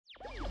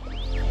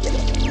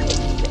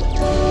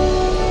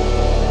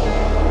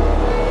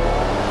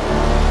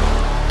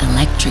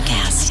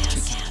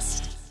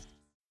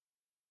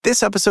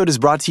This episode is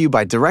brought to you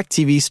by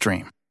DirecTV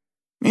Stream.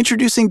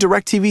 Introducing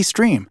DirecTV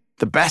Stream,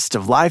 the best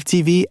of live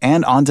TV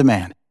and on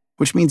demand,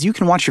 which means you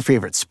can watch your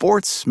favorite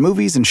sports,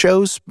 movies, and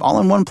shows all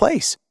in one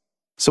place.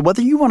 So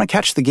whether you want to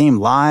catch the game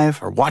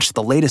live or watch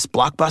the latest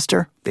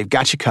blockbuster, they've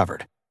got you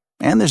covered.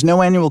 And there's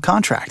no annual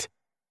contract.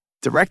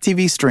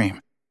 DirecTV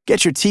Stream.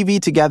 Get your TV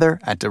together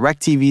at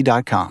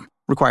directtv.com.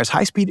 Requires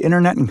high-speed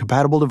internet and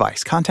compatible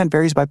device. Content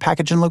varies by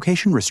package and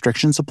location.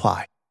 Restrictions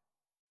apply.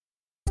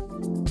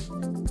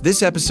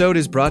 This episode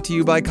is brought to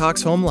you by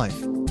Cox Home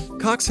Life.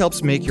 Cox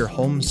helps make your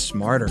home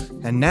smarter.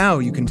 And now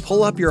you can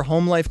pull up your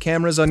Home Life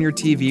cameras on your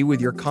TV with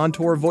your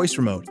Contour voice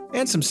remote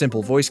and some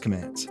simple voice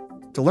commands.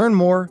 To learn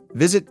more,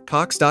 visit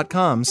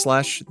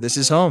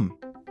cox.com/thisishome.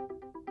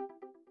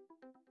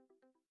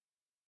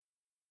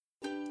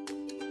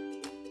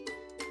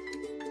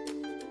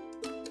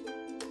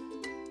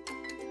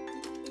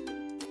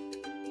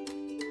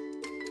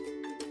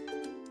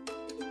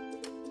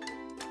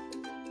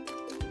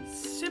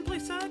 Simply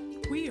said,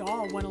 we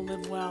all want to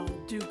live well,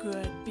 do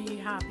good, be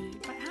happy.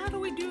 But how do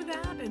we do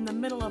that in the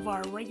middle of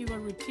our regular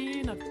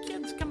routine of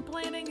kids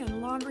complaining and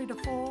laundry to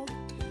fold?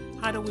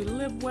 How do we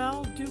live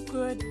well, do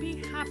good, be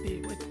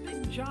happy with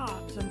big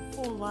jobs and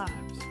full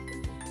lives?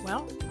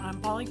 Well, I'm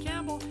Polly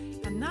Campbell,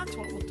 and that's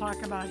what we'll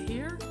talk about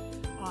here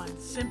on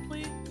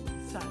Simply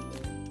Said.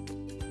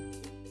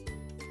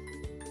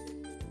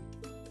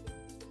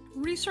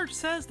 Research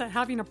says that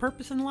having a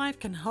purpose in life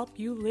can help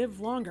you live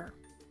longer.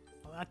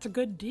 Well, that's a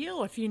good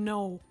deal if you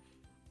know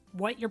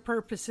what your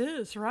purpose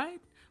is,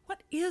 right?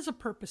 What is a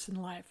purpose in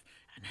life,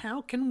 and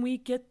how can we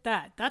get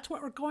that? That's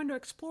what we're going to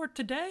explore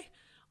today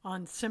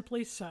on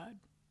Simply Said.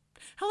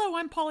 Hello,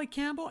 I'm Polly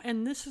Campbell,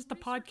 and this is the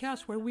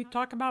podcast where we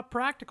talk about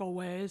practical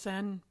ways,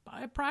 and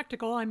by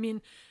practical, I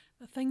mean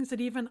the things that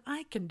even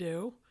I can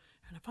do,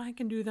 and if I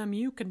can do them,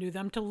 you can do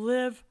them, to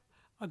live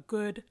a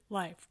good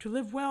life, to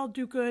live well,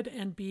 do good,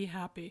 and be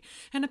happy.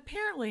 And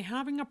apparently,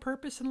 having a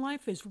purpose in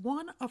life is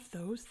one of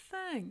those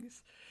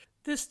things.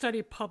 This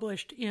study,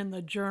 published in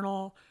the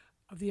Journal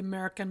of the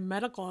American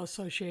Medical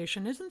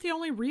Association, isn't the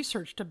only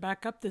research to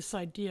back up this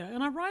idea,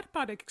 and I write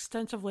about it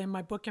extensively in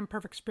my book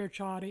Imperfect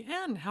Spirituality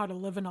and How to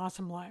Live an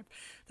Awesome Life.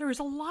 There is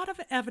a lot of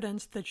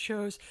evidence that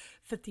shows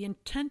that the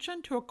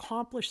intention to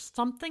accomplish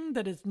something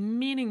that is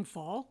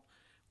meaningful,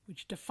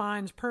 which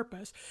defines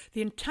purpose,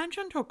 the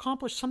intention to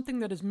accomplish something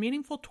that is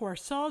meaningful to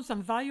ourselves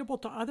and valuable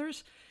to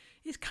others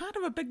is kind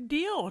of a big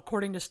deal,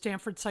 according to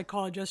Stanford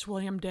psychologist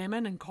William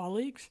Damon and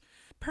colleagues.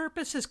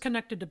 Purpose is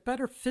connected to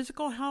better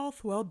physical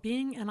health,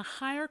 well-being, and a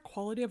higher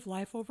quality of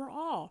life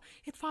overall.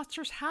 It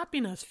fosters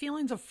happiness,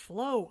 feelings of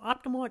flow,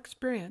 optimal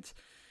experience,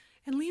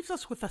 and leaves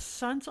us with a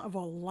sense of a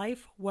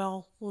life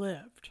well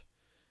lived.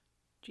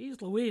 Geez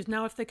Louise,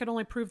 now if they could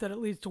only prove that it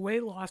leads to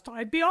weight loss,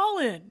 I'd be all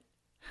in.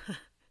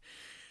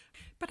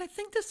 But I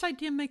think this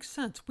idea makes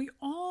sense. We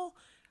all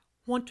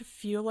want to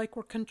feel like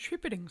we're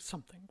contributing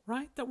something,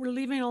 right? That we're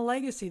leaving a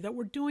legacy, that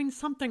we're doing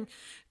something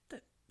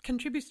that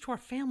contributes to our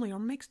family or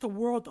makes the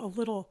world a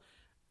little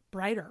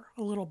brighter,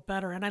 a little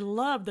better. And I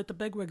love that the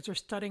bigwigs are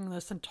studying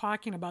this and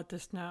talking about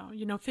this now.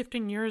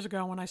 15 years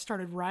ago when I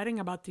started writing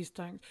about these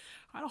things,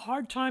 I had a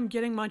hard time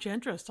getting much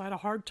interest. I had a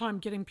hard time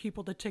getting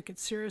people to take it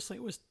seriously.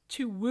 It was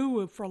too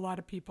woo-woo for a lot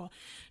of people.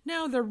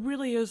 Now there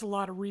really is a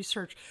lot of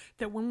research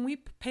that when we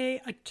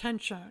pay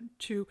attention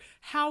to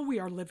how we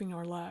are living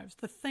our lives,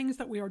 the things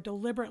that we are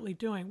deliberately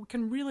doing, we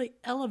can really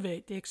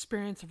elevate the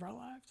experience of our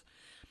lives.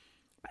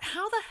 But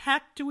how the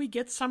heck do we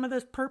get some of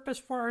this purpose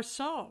for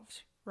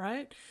ourselves,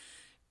 right?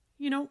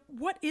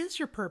 What is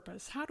your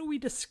purpose? How do we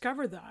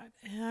discover that?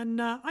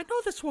 And I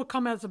know this will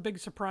come as a big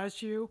surprise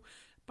to you,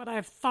 but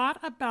I've thought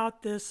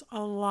about this a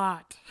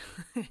lot.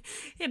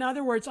 In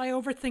other words, I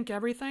overthink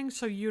everything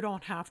so you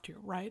don't have to,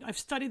 right? I've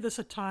studied this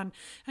a ton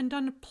and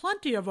done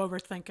plenty of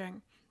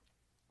overthinking.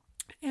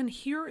 And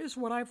here is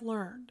what I've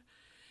learned.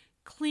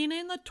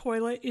 Cleaning the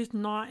toilet is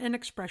not an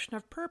expression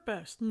of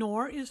purpose,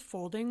 nor is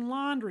folding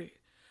laundry.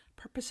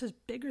 Purpose is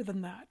bigger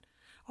than that.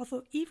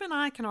 Although even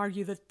I can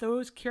argue that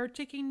those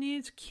caretaking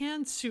needs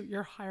can suit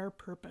your higher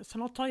purpose.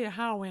 And I'll tell you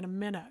how in a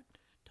minute.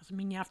 Doesn't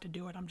mean you have to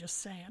do it, I'm just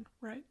saying,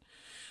 right?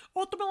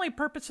 Ultimately,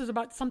 purpose is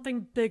about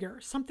something bigger,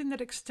 something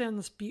that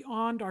extends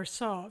beyond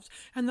ourselves.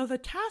 And though the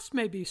task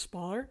may be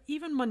smaller,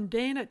 even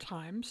mundane at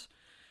times,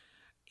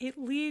 it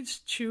leads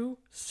to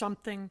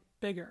something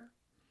bigger.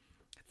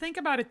 Think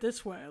about it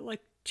this way,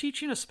 like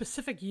teaching a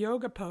specific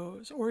yoga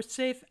pose or a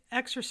safe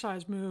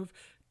exercise move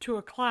to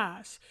a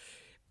class.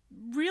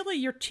 Really,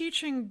 you're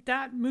teaching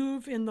that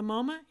move in the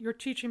moment. You're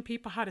teaching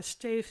people how to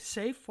stay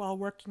safe while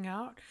working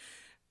out.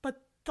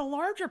 But the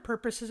larger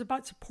purpose is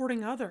about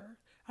supporting others,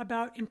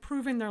 about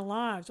improving their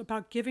lives,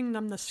 about giving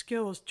them the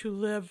skills to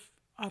live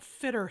a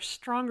fitter,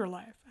 stronger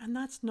life. And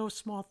that's no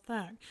small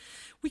thing.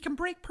 We can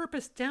break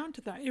purpose down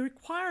to that. It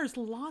requires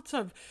lots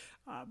of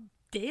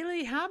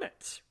daily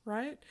habits,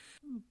 right?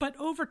 But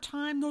over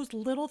time, those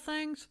little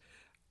things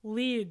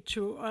lead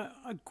to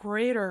a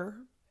greater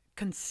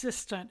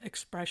consistent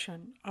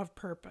expression of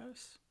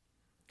purpose.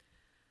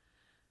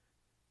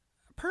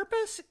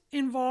 Purpose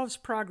involves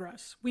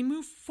progress. We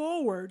move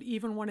forward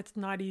even when it's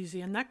not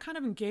easy, and that kind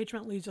of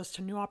engagement leads us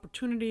to new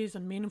opportunities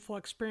and meaningful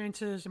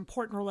experiences,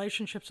 important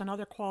relationships, and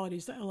other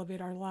qualities that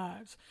elevate our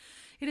lives.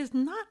 It is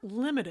not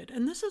limited,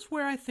 and this is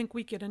where I think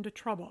we get into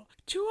trouble.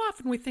 Too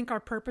often we think our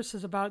purpose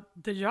is about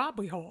the job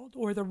we hold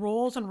or the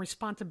roles and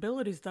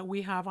responsibilities that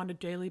we have on a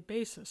daily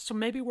basis. So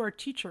maybe we're a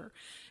teacher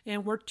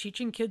and we're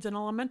teaching kids in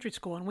elementary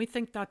school and we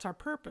think that's our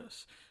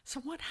purpose.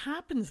 So what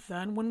happens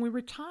then when we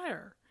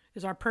retire?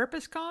 Is our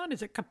purpose gone?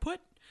 Is it kaput?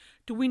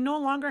 Do we no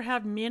longer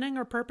have meaning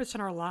or purpose in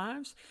our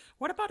lives?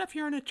 What about if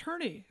you're an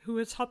attorney who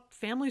has helped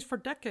families for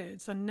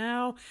decades and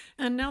now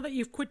that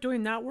you've quit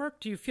doing that work,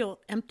 do you feel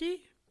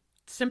empty?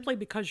 Simply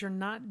because you're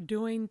not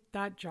doing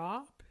that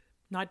job,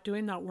 not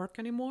doing that work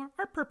anymore?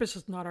 Our purpose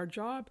is not our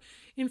job.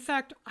 In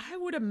fact, I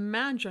would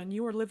imagine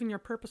you are living your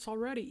purpose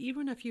already,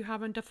 even if you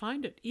haven't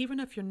defined it,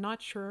 even if you're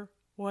not sure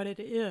what it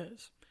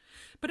is.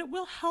 But it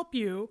will help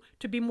you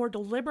to be more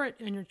deliberate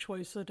in your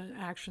choices and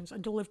actions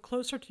and to live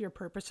closer to your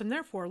purpose and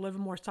therefore live a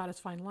more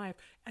satisfying life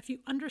if you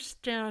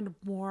understand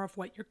more of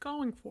what you're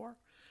going for.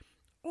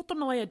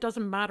 Ultimately, it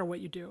doesn't matter what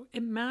you do.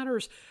 It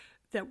matters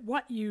that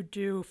what you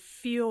do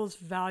feels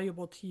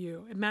valuable to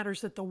you. It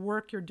matters that the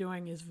work you're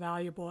doing is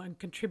valuable and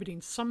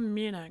contributing some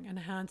meaning,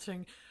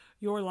 enhancing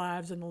your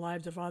lives and the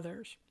lives of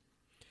others.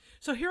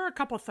 So here are a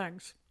couple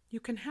things. You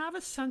can have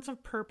a sense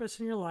of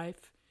purpose in your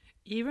life,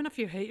 even if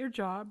you hate your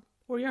job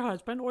or your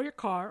husband or your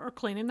car or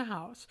cleaning the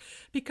house,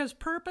 because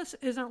purpose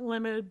isn't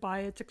limited by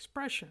its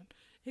expression.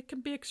 It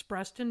can be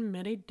expressed in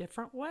many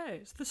different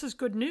ways. This is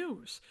good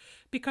news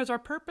because our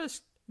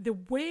purpose, the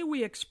way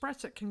we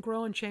express it, can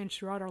grow and change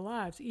throughout our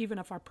lives, even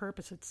if our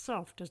purpose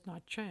itself does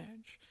not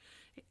change.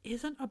 It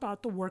isn't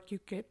about the work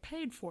you get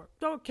paid for,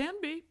 though it can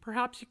be.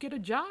 Perhaps you get a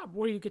job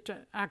where you get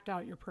to act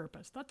out your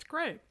purpose. That's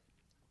great.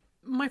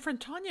 My friend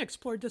Tanya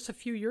explored this a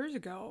few years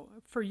ago.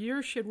 For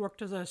years, she had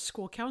worked as a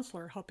school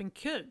counselor helping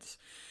kids.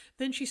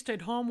 Then she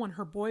stayed home when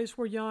her boys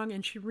were young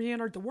and she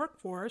re-entered the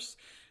workforce.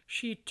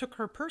 She took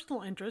her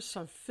personal interests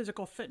of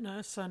physical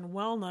fitness and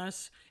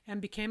wellness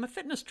and became a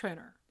fitness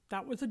trainer.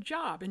 That was a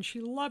job and she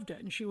loved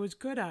it and she was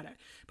good at it.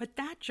 But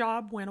that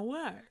job went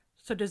away.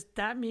 So does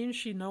that mean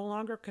she no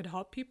longer could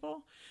help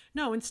people?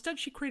 No, instead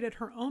she created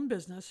her own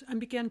business and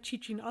began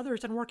teaching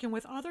others and working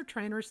with other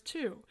trainers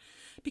too.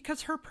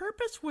 Because her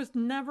purpose was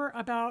never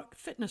about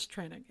fitness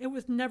training. It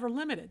was never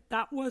limited.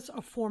 That was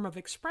a form of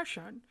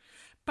expression.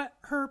 But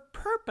her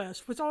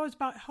purpose was always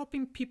about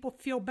helping people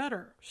feel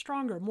better,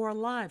 stronger, more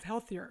alive,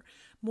 healthier,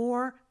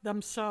 more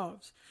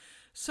themselves.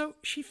 So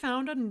she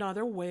found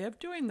another way of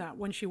doing that.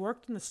 When she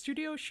worked in the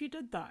studio, she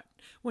did that.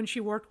 When she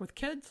worked with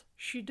kids,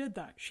 she did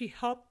that. She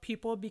helped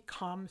people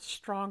become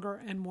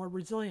stronger and more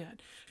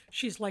resilient.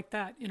 She's like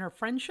that in her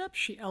friendships.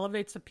 She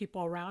elevates the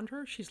people around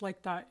her. She's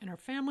like that in her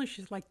family.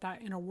 She's like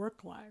that in her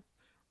work life,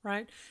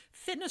 right?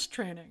 Fitness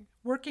training,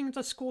 working as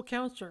a school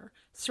counselor,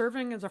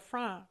 serving as a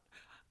friend.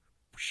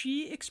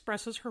 She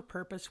expresses her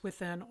purpose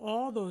within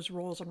all those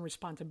roles and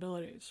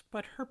responsibilities,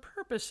 but her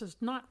purpose is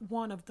not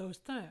one of those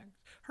things.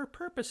 Her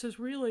purpose is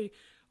really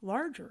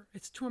larger.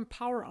 It's to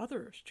empower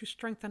others, to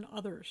strengthen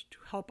others, to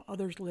help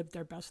others live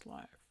their best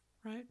life,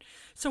 right?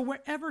 So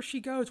wherever she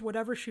goes,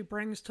 whatever she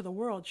brings to the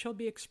world, she'll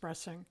be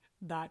expressing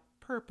that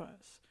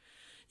purpose.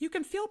 You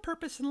can feel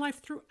purpose in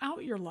life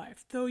throughout your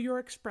life, though your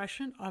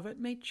expression of it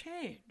may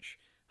change.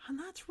 And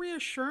that's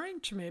reassuring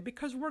to me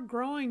because we're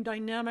growing,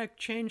 dynamic,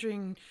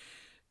 changing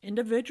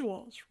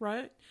individuals,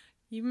 right?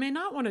 You may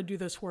not want to do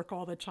this work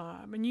all the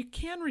time, and you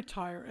can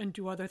retire and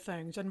do other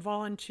things and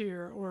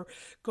volunteer or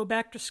go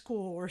back to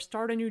school or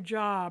start a new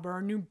job or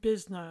a new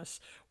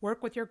business,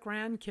 work with your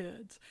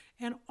grandkids,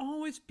 and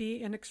always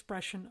be an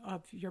expression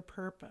of your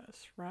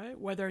purpose, right?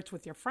 Whether it's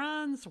with your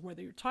friends, or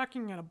whether you're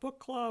talking at a book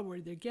club,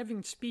 whether you're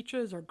giving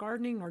speeches or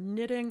gardening or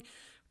knitting,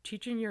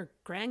 teaching your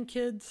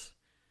grandkids.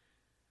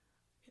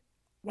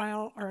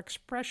 While our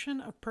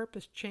expression of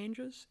purpose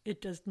changes, it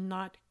does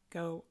not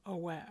go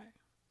away.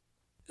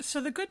 So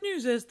the good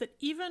news is that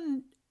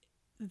even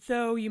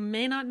though you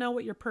may not know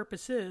what your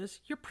purpose is,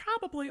 you're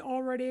probably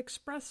already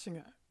expressing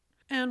it.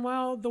 And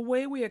while the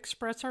way we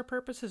express our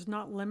purpose is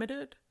not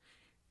limited,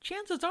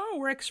 chances are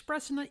we're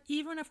expressing it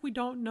even if we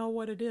don't know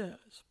what it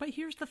is. But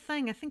here's the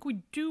thing, I think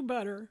we do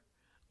better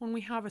when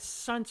we have a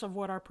sense of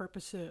what our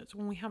purpose is,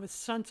 when we have a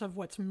sense of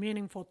what's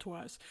meaningful to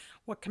us,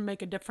 what can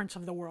make a difference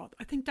in the world.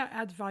 I think that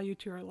adds value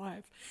to your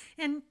life.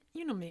 And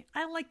you know me,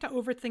 I like to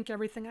overthink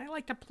everything. I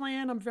like to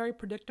plan. I'm very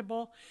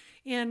predictable.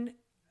 And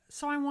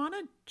so I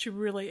wanted to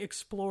really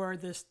explore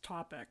this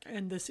topic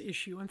and this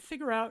issue and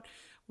figure out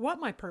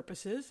what my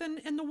purpose is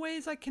and the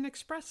ways I can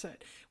express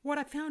it. What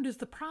I found is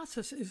the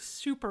process is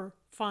super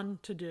fun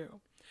to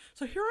do.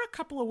 So here are a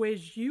couple of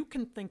ways you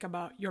can think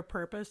about your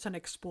purpose and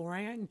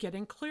exploring it and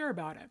getting clear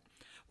about it.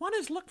 One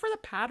is look for the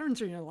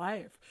patterns in your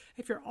life.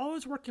 If you're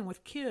always working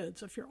with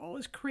kids, if you're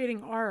always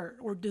creating art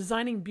or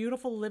designing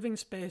beautiful living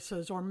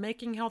spaces or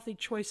making healthy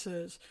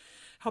choices,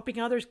 helping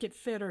others get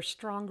fit or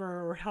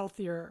stronger or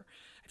healthier,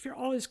 if you're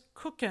always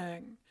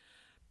cooking,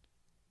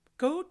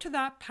 Go to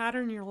that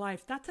pattern in your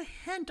life. That's a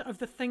hint of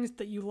the things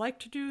that you like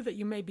to do, that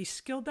you may be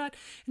skilled at,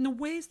 and the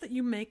ways that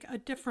you make a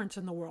difference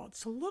in the world.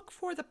 So look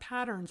for the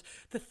patterns,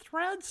 the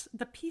threads,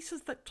 the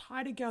pieces that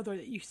tie together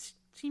that you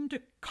seem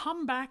to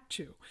come back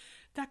to.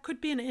 That could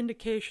be an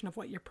indication of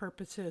what your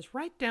purpose is.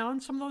 Write down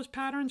some of those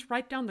patterns,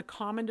 write down the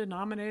common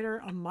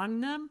denominator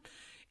among them,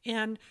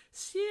 and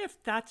see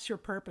if that's your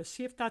purpose.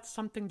 See if that's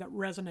something that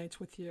resonates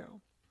with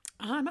you.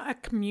 I'm a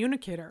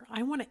communicator.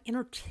 I want to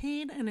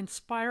entertain and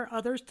inspire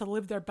others to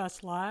live their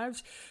best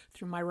lives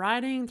through my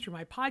writing, through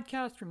my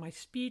podcast, through my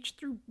speech,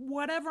 through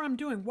whatever I'm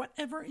doing,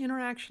 whatever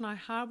interaction I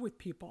have with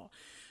people.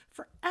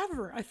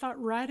 Forever, I thought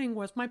writing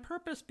was my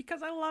purpose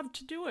because I love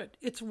to do it.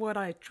 It's what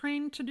I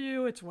trained to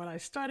do. It's what I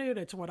studied.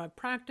 It's what I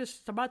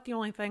practiced. It's about the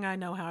only thing I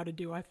know how to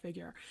do, I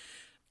figure.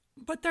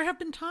 But there have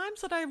been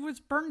times that I was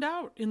burned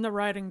out in the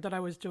writing that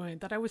I was doing,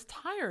 that I was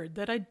tired,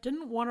 that I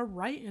didn't want to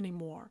write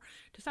anymore.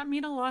 Does that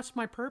mean I lost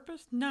my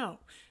purpose?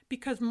 No,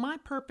 because my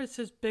purpose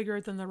is bigger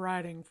than the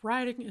writing.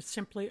 Writing is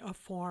simply a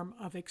form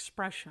of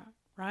expression,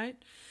 right?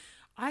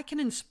 I can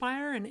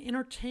inspire and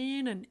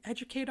entertain and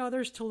educate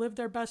others to live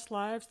their best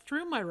lives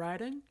through my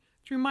writing,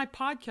 through my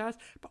podcast,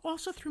 but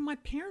also through my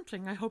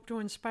parenting. I hope to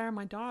inspire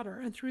my daughter,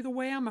 and through the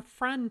way I'm a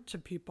friend to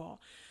people.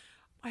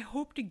 I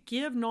hope to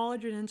give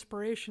knowledge and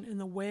inspiration in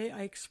the way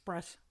I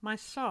express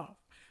myself.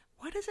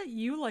 What is it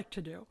you like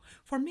to do?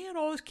 For me, it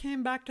always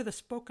came back to the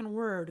spoken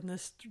word and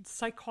the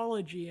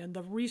psychology and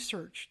the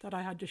research that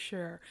I had to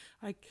share.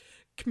 I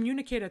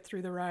communicated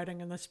through the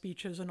writing and the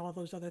speeches and all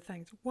those other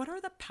things. What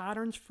are the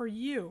patterns for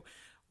you?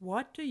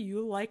 What do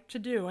you like to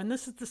do? And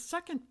this is the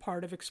second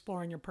part of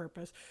exploring your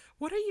purpose.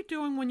 What are you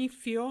doing when you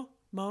feel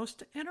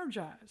most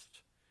energized?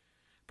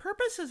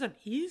 Purpose isn't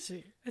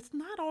easy. It's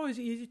not always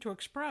easy to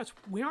express.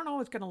 We aren't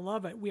always going to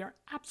love it. We are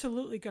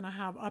absolutely going to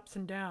have ups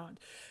and downs.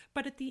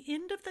 But at the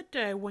end of the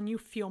day, when you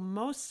feel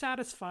most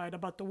satisfied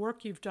about the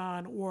work you've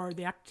done or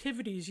the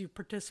activities you've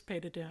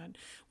participated in,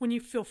 when you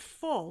feel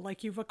full,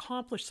 like you've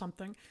accomplished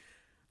something,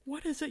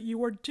 what is it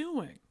you are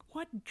doing?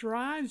 What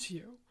drives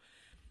you?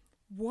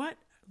 What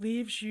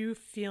leaves you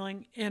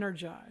feeling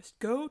energized?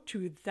 Go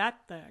to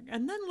that thing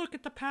and then look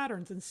at the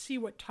patterns and see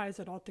what ties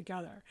it all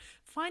together.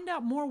 Find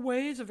out more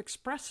ways of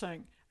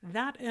expressing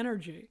that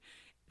energy,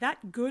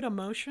 that good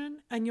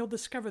emotion, and you'll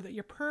discover that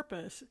your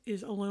purpose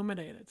is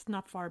illuminated. It's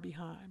not far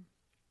behind.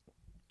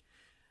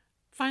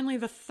 Finally,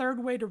 the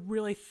third way to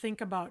really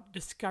think about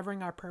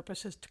discovering our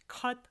purpose is to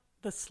cut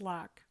the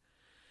slack.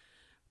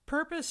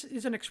 Purpose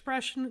is an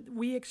expression.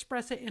 We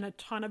express it in a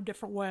ton of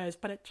different ways,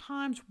 but at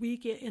times we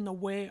get in the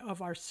way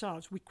of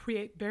ourselves. We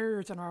create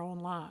barriers in our own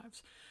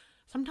lives.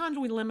 Sometimes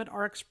we limit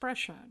our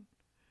expression,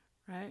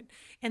 right?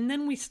 And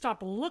then we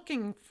stop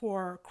looking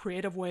for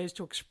creative ways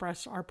to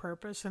express our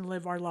purpose and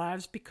live our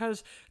lives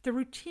because the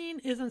routine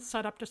isn't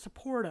set up to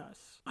support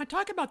us. I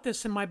talk about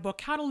this in my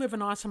book, How to Live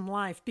an Awesome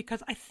Life,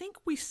 because I think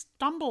we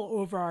stumble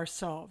over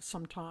ourselves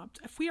sometimes.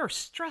 If we are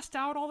stressed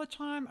out all the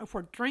time, if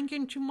we're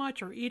drinking too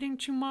much or eating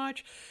too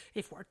much,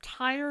 if we're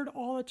tired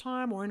all the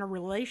time or in a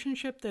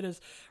relationship that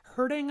is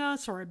hurting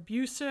us or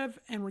abusive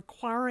and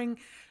requiring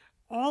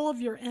all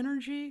of your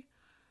energy,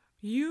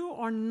 you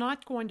are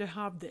not going to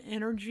have the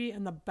energy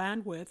and the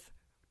bandwidth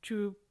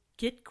to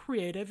get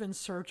creative in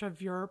search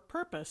of your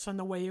purpose and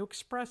the way you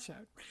express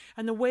it.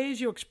 And the ways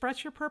you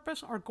express your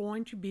purpose are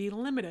going to be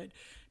limited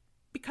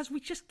because we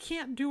just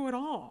can't do it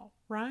all,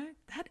 right?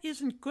 That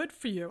isn't good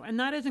for you, and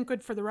that isn't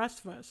good for the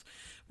rest of us.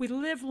 We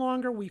live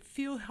longer, we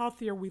feel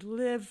healthier, we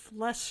live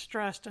less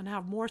stressed and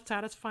have more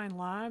satisfying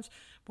lives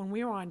when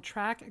we are on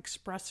track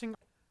expressing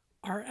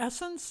our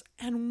essence,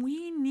 and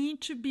we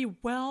need to be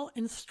well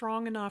and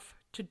strong enough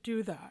to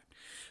do that.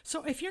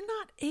 So if you're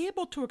not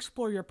able to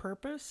explore your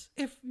purpose,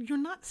 if you're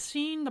not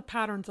seeing the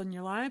patterns in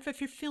your life,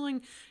 if you're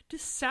feeling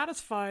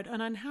dissatisfied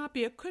and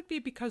unhappy, it could be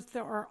because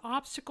there are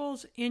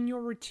obstacles in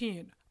your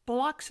routine,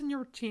 blocks in your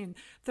routine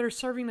that are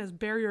serving as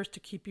barriers to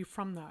keep you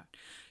from that.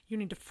 You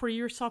need to free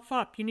yourself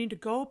up. You need to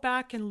go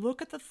back and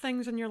look at the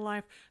things in your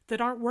life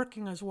that aren't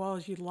working as well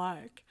as you'd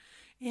like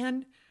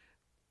and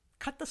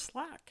cut the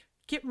slack.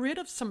 Get rid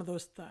of some of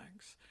those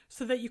things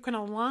so that you can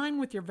align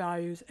with your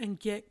values and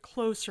get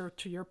closer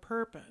to your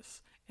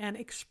purpose and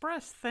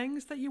express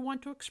things that you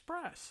want to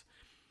express.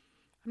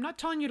 I'm not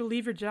telling you to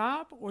leave your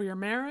job or your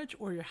marriage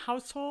or your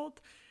household.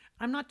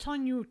 I'm not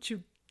telling you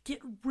to get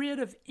rid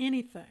of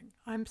anything.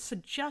 I'm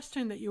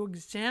suggesting that you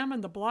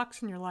examine the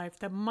blocks in your life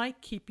that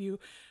might keep you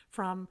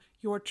from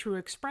your true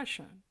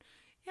expression.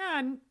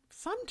 And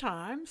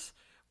sometimes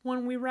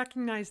when we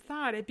recognize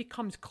that, it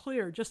becomes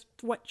clear just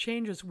what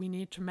changes we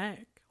need to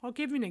make. I'll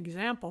give you an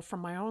example from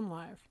my own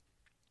life.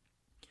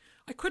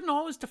 I couldn't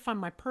always define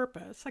my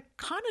purpose. I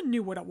kind of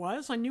knew what it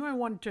was. I knew I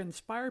wanted to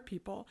inspire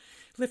people,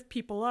 lift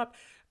people up,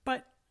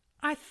 but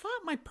I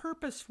thought my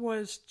purpose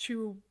was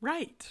to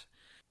write.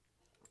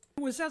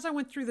 It was as I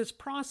went through this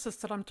process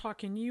that I'm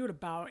talking to you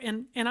about,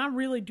 and I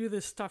really do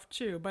this stuff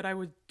too, but I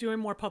was doing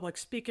more public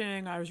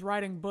speaking, I was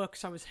writing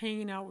books, I was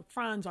hanging out with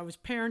friends, I was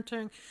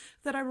parenting,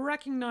 that I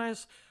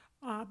recognized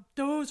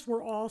those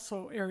were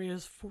also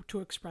areas to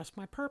express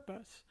my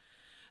purpose.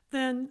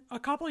 Then a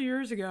couple of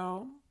years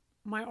ago,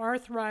 my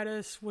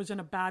arthritis was in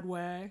a bad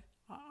way.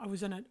 I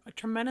was in a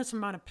tremendous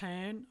amount of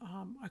pain.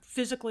 I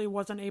physically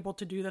wasn't able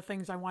to do the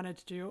things I wanted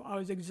to do. I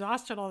was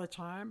exhausted all the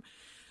time.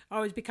 I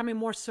was becoming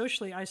more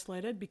socially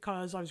isolated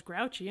because I was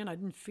grouchy and I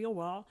didn't feel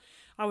well.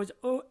 I was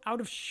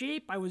out of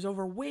shape. I was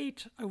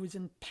overweight. I was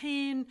in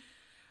pain.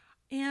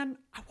 And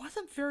I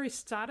wasn't very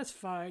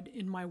satisfied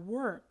in my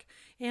work.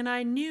 And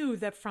I knew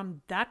that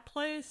from that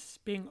place,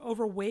 being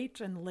overweight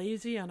and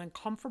lazy and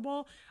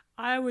uncomfortable,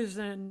 I was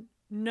in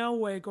no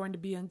way going to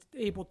be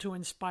able to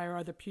inspire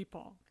other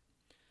people,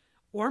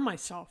 or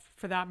myself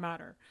for that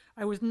matter.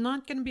 I was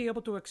not going to be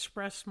able to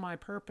express my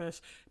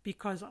purpose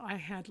because I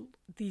had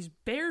these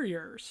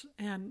barriers,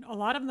 and a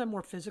lot of them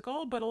were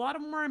physical, but a lot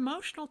of them were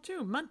emotional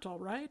too, mental,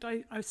 right?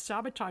 I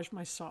sabotaged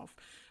myself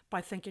by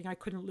thinking I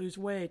couldn't lose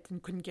weight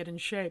and couldn't get in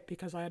shape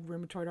because I had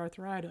rheumatoid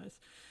arthritis.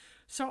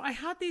 So I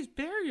had these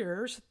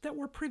barriers that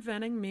were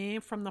preventing me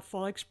from the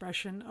full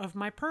expression of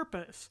my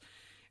purpose.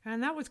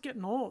 And that was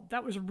getting old.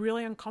 That was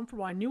really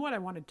uncomfortable. I knew what I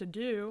wanted to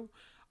do.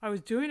 I was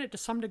doing it to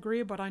some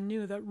degree, but I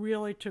knew that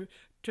really to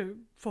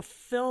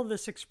fulfill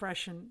this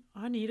expression,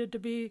 I needed to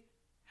be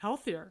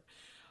healthier.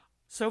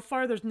 So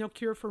far, there's no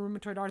cure for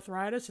rheumatoid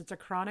arthritis. It's a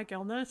chronic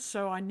illness,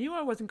 so I knew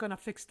I wasn't going to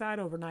fix that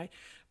overnight.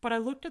 But I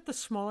looked at the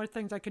smaller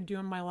things I could do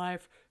in my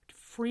life to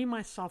free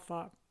myself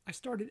up. I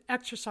started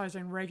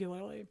exercising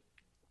regularly.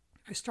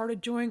 I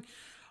started doing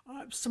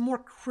some more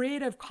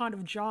creative kind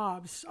of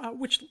jobs,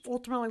 which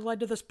ultimately led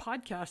to this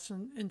podcast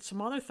and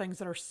some other things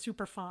that are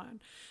super fun.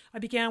 I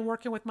began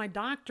working with my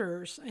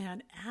doctors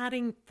and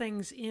adding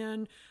things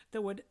in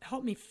that would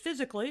help me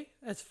physically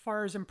as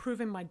far as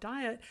improving my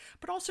diet,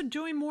 but also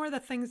doing more of the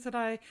things that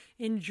I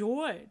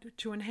enjoyed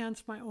to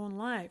enhance my own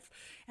life.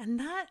 And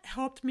that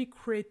helped me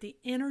create the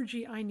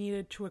energy I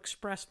needed to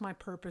express my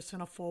purpose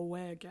in a full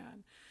way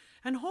again.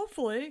 And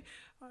hopefully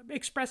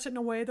express it in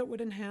a way that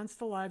would enhance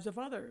the lives of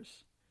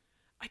others.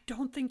 I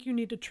don't think you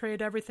need to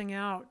trade everything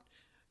out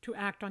to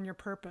act on your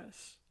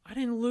purpose. I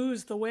didn't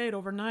lose the weight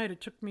overnight. It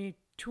took me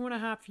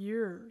 2.5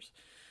 years.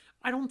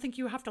 I don't think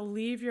you have to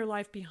leave your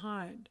life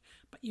behind,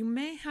 but you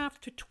may have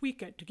to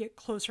tweak it to get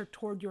closer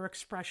toward your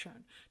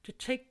expression, to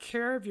take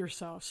care of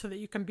yourself so that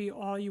you can be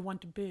all you want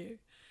to be.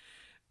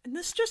 And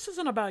this just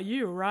isn't about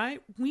you,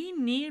 right? We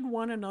need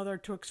one another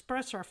to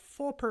express our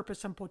full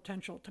purpose and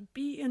potential, to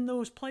be in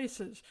those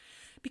places,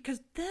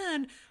 because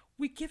then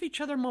we give each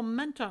other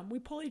momentum. We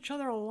pull each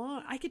other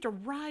along. I get to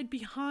ride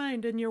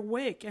behind in your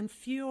wake and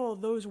feel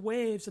those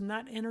waves and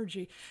that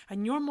energy.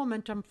 And your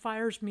momentum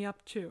fires me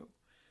up too.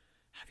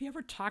 Have you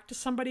ever talked to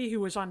somebody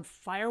who was on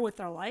fire with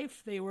their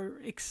life? They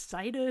were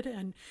excited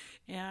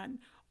and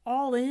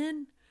all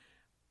in.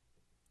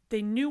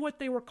 They knew what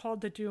they were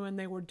called to do and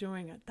they were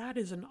doing it. That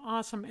is an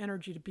awesome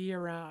energy to be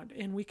around,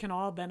 and we can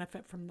all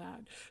benefit from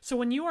that. So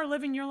when you are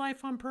living your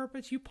life on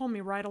purpose, you pull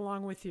me right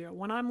along with you.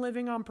 When I'm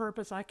living on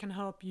purpose, I can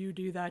help you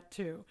do that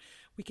too.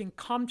 We can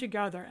come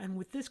together, and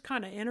with this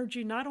kind of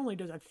energy, not only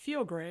does it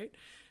feel great,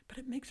 but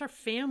it makes our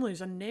families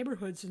and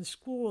neighborhoods and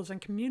schools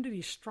and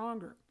communities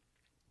stronger.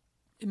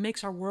 It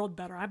makes our world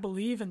better. I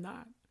believe in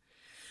that.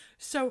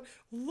 So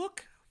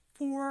look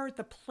for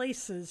the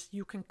places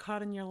you can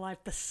cut in your life,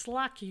 the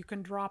slack you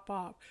can drop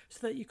off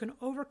so that you can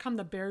overcome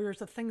the barriers,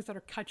 the things that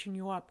are catching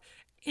you up,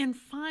 and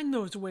find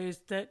those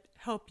ways that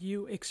help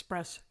you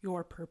express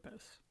your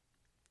purpose.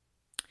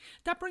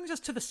 That brings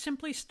us to the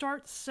Simply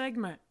Start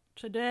segment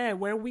today,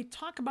 where we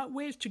talk about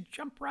ways to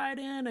jump right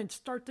in and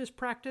start this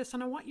practice.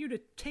 And I want you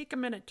to take a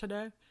minute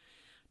today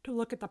to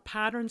look at the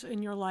patterns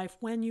in your life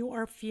when you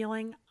are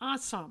feeling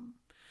awesome.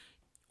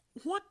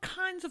 What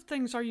kinds of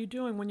things are you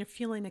doing when you're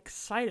feeling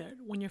excited,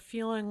 when you're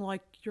feeling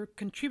like you're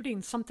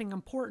contributing something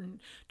important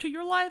to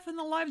your life and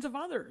the lives of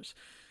others?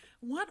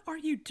 What are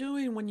you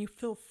doing when you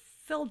feel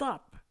filled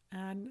up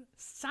and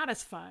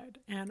satisfied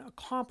and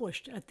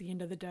accomplished at the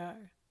end of the day?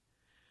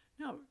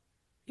 Now,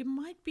 it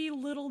might be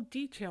little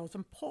details,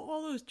 and pull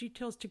all those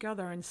details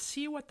together and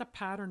see what the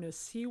pattern is,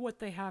 see what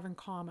they have in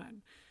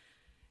common.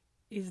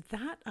 Is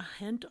that a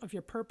hint of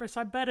your purpose?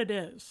 I bet it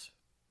is,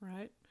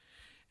 right?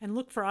 And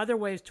look for other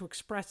ways to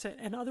express it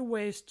and other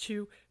ways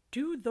to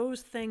do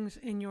those things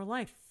in your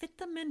life. Fit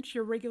them into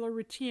your regular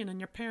routine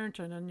and your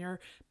parenting and your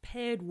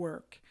paid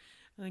work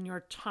and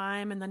your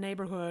time in the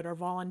neighborhood or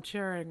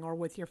volunteering or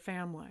with your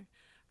family.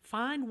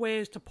 Find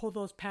ways to pull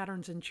those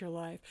patterns into your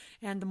life.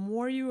 And the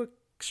more you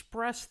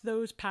express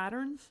those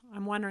patterns,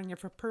 I'm wondering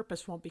if your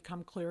purpose won't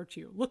become clear to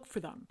you. Look for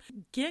them.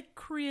 Get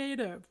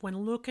creative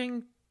when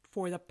looking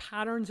for the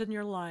patterns in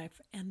your life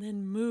and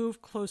then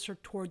move closer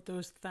toward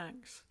those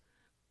things.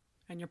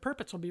 And your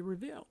purpose will be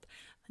revealed.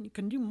 And you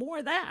can do more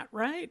of that,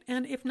 right?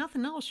 And if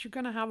nothing else, you're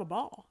going to have a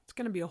ball. It's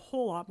going to be a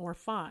whole lot more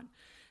fun.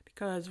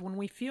 Because when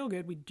we feel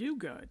good, we do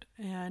good.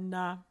 And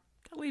that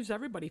leaves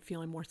everybody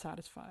feeling more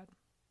satisfied.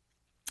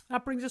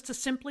 That brings us to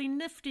Simply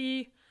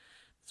Nifty.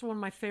 It's one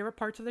of my favorite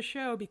parts of the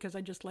show because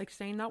I just like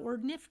saying that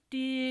word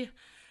nifty.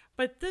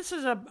 But this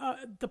is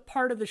the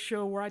part of the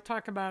show where I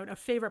talk about a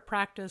favorite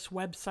practice,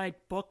 website,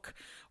 book,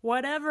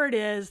 whatever it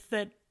is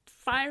that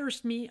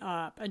fires me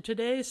up. And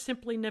today's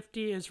Simply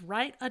Nifty is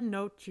write a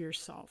note to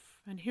yourself.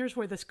 And here's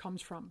where this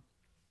comes from.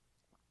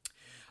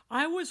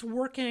 I was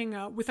working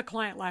with a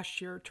client last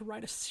year to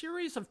write a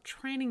series of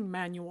training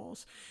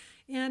manuals.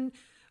 And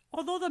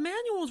although the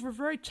manuals were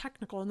very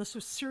technical and this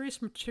was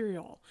serious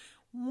material,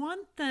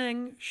 one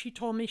thing she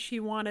told me she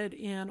wanted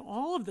in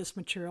all of this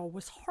material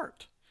was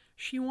heart.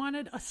 She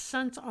wanted a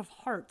sense of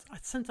heart, a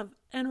sense of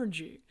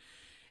energy.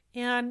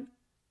 And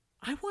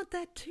I want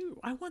that too.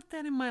 I want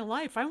that in my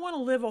life. I want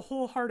to live a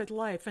wholehearted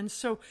life. And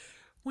so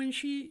when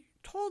she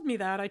told me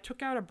that, I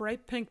took out a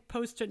bright pink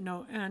Post-it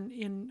note, and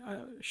in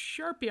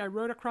Sharpie I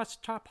wrote across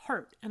the top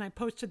heart, and I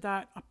posted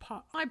that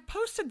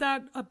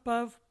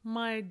above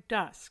my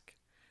desk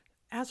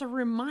as a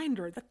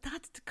reminder that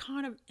that's the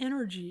kind of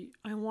energy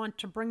I want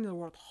to bring to the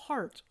world.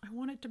 Heart. I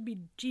want it to be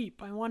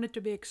deep. I want it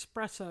to be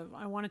expressive.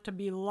 I want it to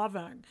be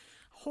loving,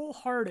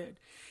 wholehearted.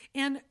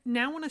 And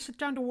now when I sit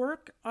down to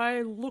work,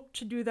 I look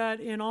to do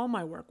that in all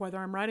my work, whether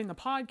I'm writing the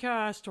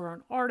podcast or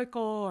an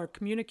article or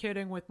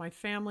communicating with my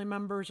family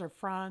members or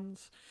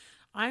friends.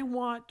 I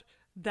want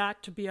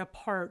that to be a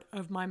part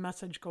of my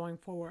message going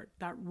forward,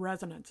 that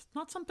resonance. It's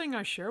not something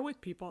I share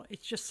with people.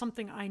 It's just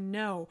something I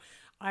know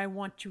I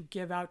want to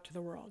give out to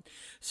the world.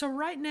 So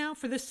right now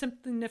for this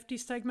Simply Nifty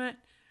segment,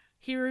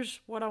 here's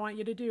what I want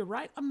you to do.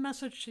 Write a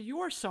message to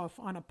yourself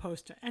on a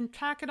Post-it and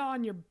tack it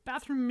on your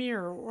bathroom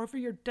mirror or over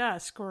your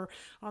desk or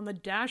on the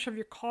dash of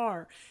your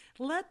car.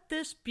 Let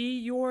this be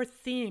your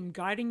theme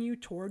guiding you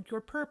toward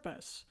your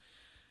purpose.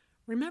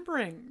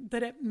 Remembering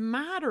that it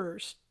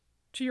matters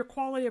to your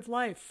quality of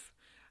life.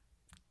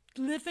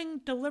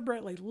 Living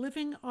deliberately,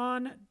 living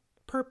on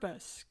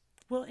purpose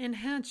will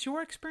enhance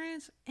your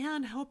experience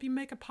and help you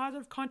make a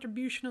positive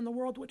contribution in the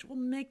world, which will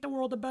make the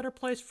world a better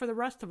place for the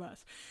rest of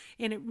us.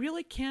 And it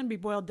really can be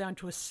boiled down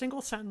to a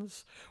single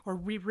sentence or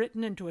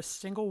rewritten into a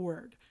single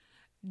word.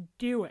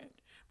 Do it.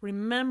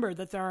 Remember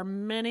that there are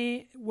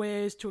many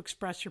ways to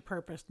express your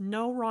purpose.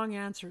 No wrong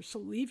answers. So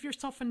leave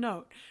yourself a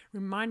note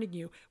reminding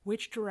you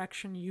which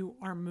direction you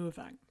are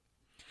moving.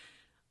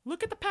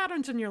 Look at the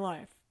patterns in your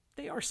life.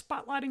 They are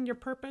spotlighting your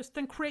purpose.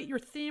 Then create your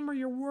theme or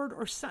your word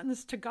or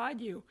sentence to guide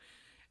you.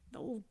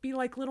 They'll be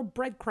like little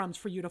breadcrumbs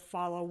for you to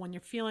follow when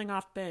you're feeling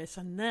off base,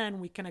 and then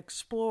we can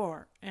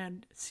explore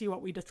and see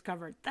what we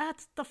discovered.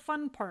 That's the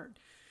fun part.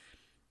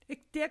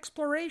 The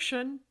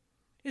exploration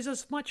is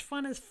as much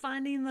fun as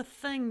finding the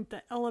thing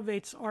that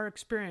elevates our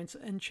experience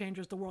and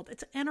changes the world.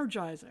 It's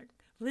energizing.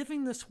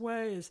 Living this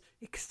way is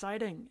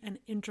exciting and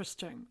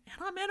interesting,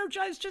 and I'm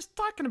energized just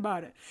talking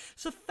about it.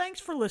 So thanks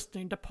for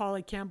listening to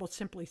Polly Campbell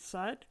Simply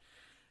Said.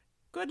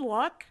 Good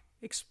luck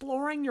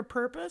exploring your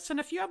purpose. And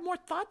if you have more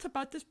thoughts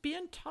about this, be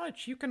in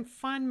touch. You can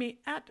find me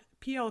at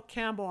PL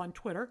Campbell on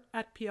Twitter,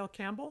 at PL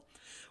Campbell,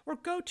 or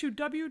go to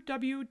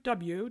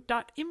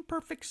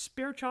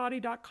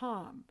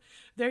www.imperfectspirituality.com.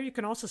 There you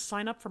can also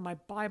sign up for my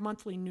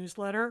bi-monthly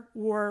newsletter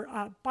or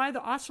buy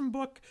the awesome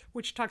book,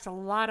 which talks a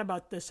lot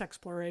about this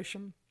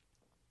exploration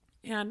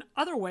and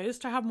other ways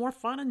to have more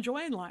fun and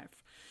joy in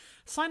life.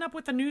 Sign up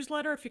with the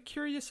newsletter if you're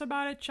curious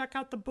about it. Check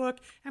out the book.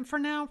 And for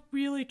now,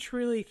 really,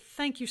 truly,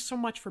 thank you so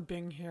much for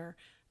being here.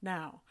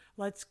 Now,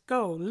 let's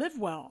go live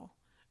well,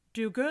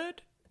 do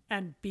good,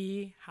 and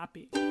be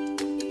happy.